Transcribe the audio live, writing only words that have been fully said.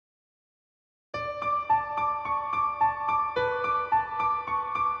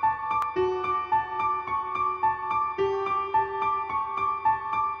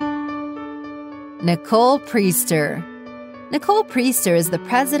Nicole Priester. Nicole Priester is the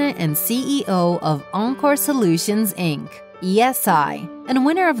president and CEO of Encore Solutions, Inc., ESI, and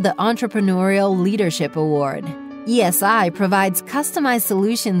winner of the Entrepreneurial Leadership Award. ESI provides customized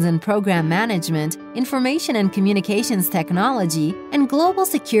solutions in program management, information and communications technology, and global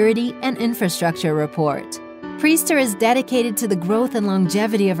security and infrastructure report. Priester is dedicated to the growth and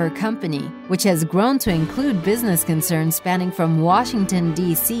longevity of her company, which has grown to include business concerns spanning from Washington,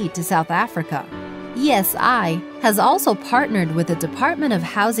 D.C. to South Africa. ESI has also partnered with the Department of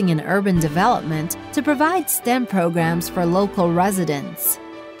Housing and Urban Development to provide STEM programs for local residents.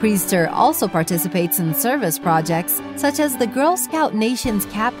 Priester also participates in service projects such as the Girl Scout Nation's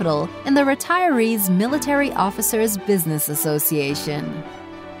Capital and the Retirees Military Officers Business Association.